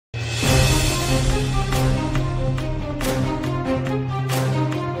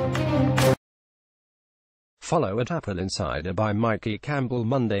follow at Apple Insider by Mikey Campbell.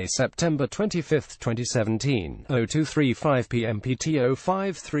 Monday, September 25, 2017, 0235 p.m. PT,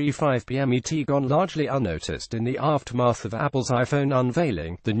 0535 p.m. ET. Gone largely unnoticed in the aftermath of Apple's iPhone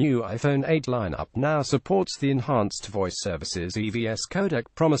unveiling, the new iPhone 8 lineup now supports the enhanced voice services EVS codec,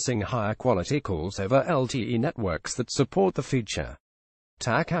 promising higher quality calls over LTE networks that support the feature.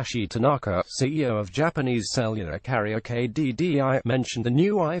 Takashi Tanaka, CEO of Japanese cellular carrier KDDI, mentioned the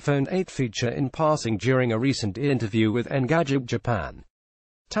new iPhone 8 feature in passing during a recent interview with Engadget Japan.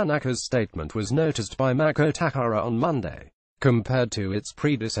 Tanaka's statement was noticed by Mako Takara on Monday. Compared to its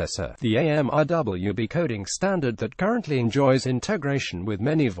predecessor, the AMIWB coding standard that currently enjoys integration with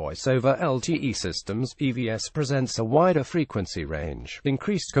many voice-over LTE systems, EVS presents a wider frequency range,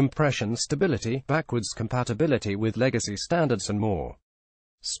 increased compression stability, backwards compatibility with legacy standards and more.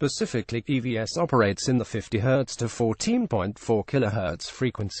 Specifically, EVS operates in the 50 Hz to 14.4 kHz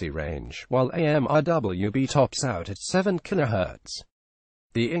frequency range, while AMIWB tops out at 7 kHz.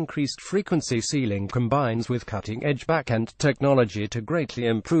 The increased frequency ceiling combines with cutting-edge back-end technology to greatly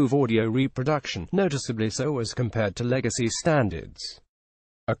improve audio reproduction, noticeably so as compared to legacy standards.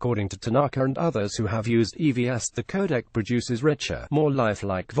 According to Tanaka and others who have used EVS, the codec produces richer, more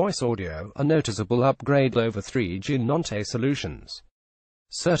lifelike voice audio, a noticeable upgrade over 3G non-Te solutions.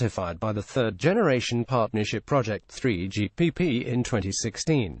 Certified by the third-generation partnership project 3GPP in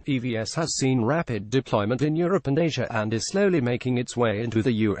 2016, EVS has seen rapid deployment in Europe and Asia and is slowly making its way into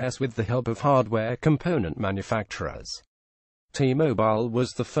the US with the help of hardware component manufacturers. T-Mobile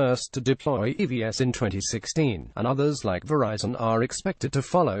was the first to deploy EVS in 2016, and others like Verizon are expected to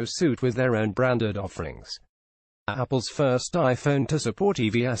follow suit with their own branded offerings. Apple's first iPhone to support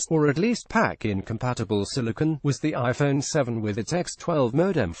EVS, or at least pack-in compatible silicon, was the iPhone 7 with its X12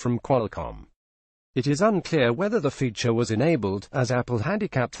 modem from Qualcomm. It is unclear whether the feature was enabled, as Apple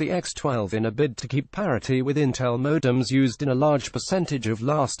handicapped the X12 in a bid to keep parity with Intel modems used in a large percentage of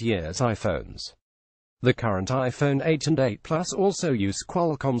last year's iPhones. The current iPhone 8 and 8 Plus also use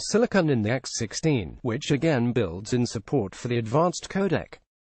Qualcomm silicon in the X16, which again builds in support for the advanced codec.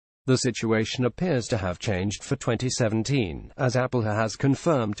 The situation appears to have changed for 2017, as Apple has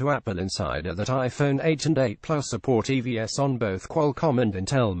confirmed to Apple Insider that iPhone 8 and 8 Plus support EVS on both Qualcomm and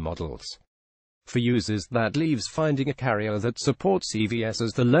Intel models. For users, that leaves finding a carrier that supports EVS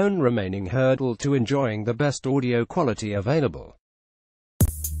as the lone remaining hurdle to enjoying the best audio quality available.